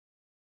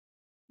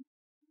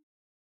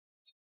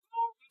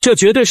这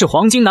绝对是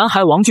黄金男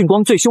孩王俊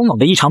光最凶猛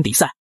的一场比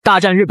赛，大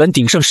战日本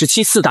鼎盛时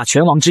期4大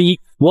拳王之一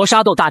磨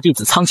砂豆大弟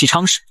子仓崎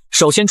昌史。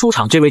首先出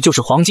场这位就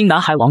是黄金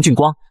男孩王俊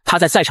光，他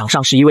在赛场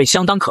上是一位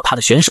相当可怕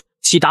的选手，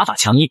其打法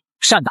强硬，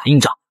善打硬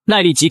仗，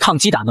耐力及抗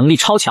击打能力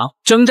超强。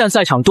征战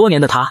赛场多年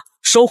的他，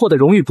收获的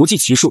荣誉不计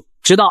其数，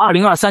直到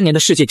2023年的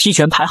世界踢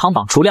拳排行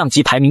榜除量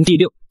级排名第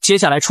6。接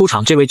下来出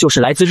场这位就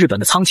是来自日本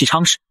的仓崎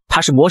昌史，他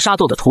是磨砂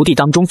豆的徒弟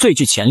当中最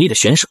具潜力的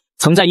选手，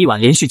曾在一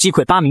晚连续击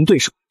溃8名对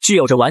手，具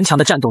有着顽强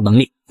的战斗能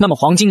力。那么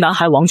黄金男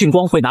孩王俊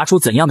光会拿出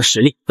怎样的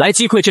实力来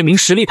击溃这名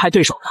实力派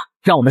对手呢？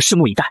让我们拭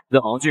目以待。这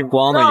王俊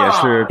光呢也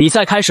是比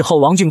赛开始后，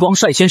王俊光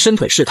率先伸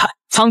腿试探，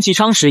仓崎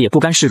昌史也不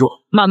甘示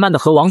弱，慢慢的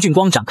和王俊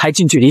光展开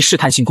近距离试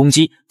探性攻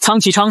击。仓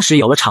崎昌史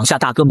有了场下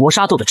大哥磨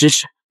砂豆的支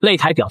持，擂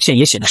台表现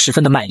也显得十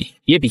分的卖力，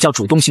也比较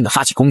主动性的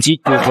发起攻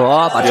击，组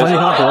合把仓崎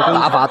昌史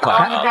打法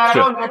打开。是，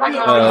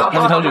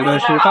仓崎昌史呢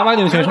是88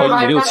斤选手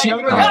1.67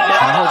米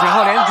然后前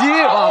后连击，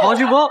哇，王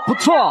俊光不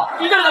错。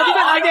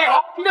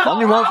王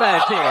俊光在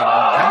这个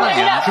前半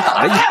年是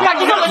打了这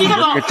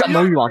个战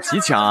斗欲望极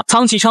强。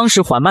仓崎昌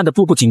史缓慢的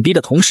步步紧逼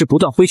的同时不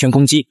断挥拳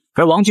攻击，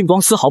而王俊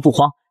光丝毫不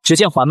慌，只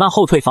见缓慢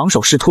后退防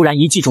守时突然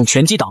一记重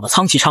拳击倒了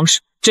仓崎昌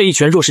史，这一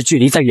拳若是距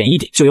离再远一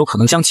点就有可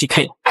能将其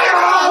KO。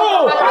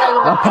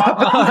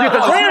这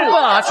个是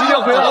吧？齐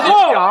正回合的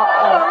脚。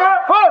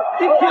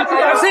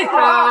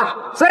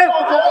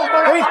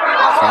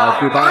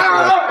对方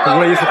补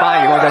了一次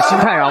发以后，在心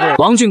态上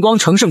王俊光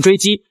乘胜追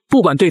击，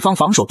不管对方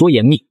防守多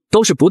严密，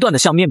都是不断的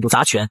向面部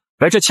砸拳，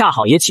而这恰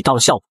好也起到了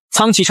效果。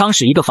仓崎昌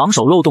史一个防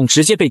守漏洞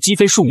直接被击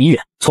飞数米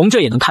远，从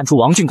这也能看出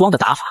王俊光的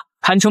打法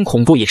堪称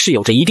恐怖，也是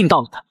有着一定道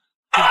理的。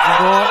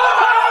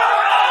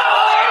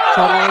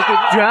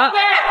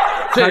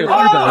这个日本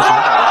的选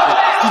手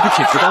技术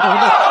品质高，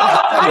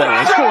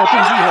但是受了重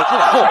击以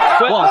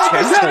后往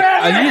前冲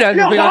依然是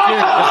非常坚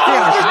实，这样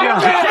实际上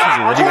是自己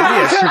的这个劣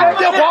势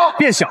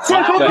变小了。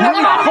对，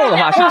以后的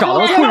话是找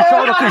到最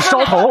烧的最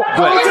烧头。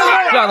对，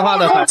这样的话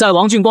呢，在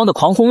王俊光的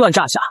狂轰乱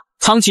炸下，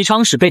仓崎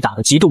昌史被打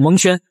得极度蒙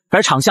圈，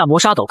而场下磨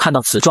砂豆看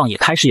到此状也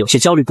开始有些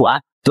焦虑不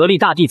安，得力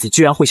大弟子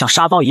居然会像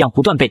沙包一样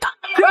不断被打。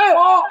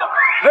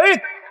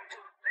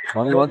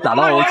王俊光打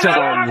到降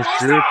到50，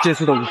这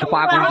次的58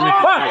公斤，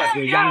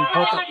这压力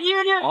超大。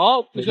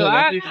好，继续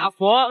来，打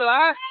佛，再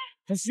来，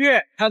继续，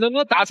看能不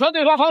能打穿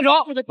对方防守。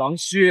防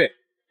虚，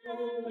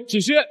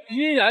继续，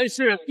依然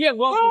是电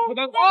光火石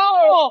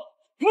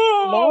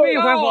头一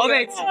回合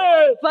内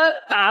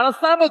打了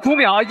3个图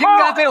秒，应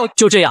该没有。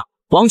就这样，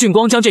王俊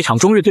光将这场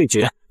中日对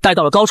决带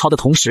到了高潮的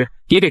同时，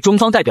也给中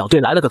方代表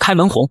队来了个开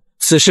门红。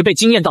此时被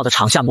惊艳到的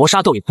场下磨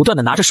砂豆也不断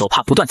的拿着手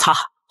帕不断擦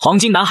汗。黄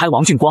金男孩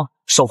王俊光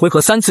首回合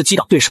3次击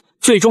倒对手，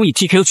最终以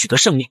TKO 取得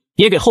胜利，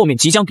也给后面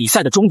即将比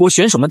赛的中国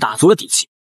选手们打足了底气。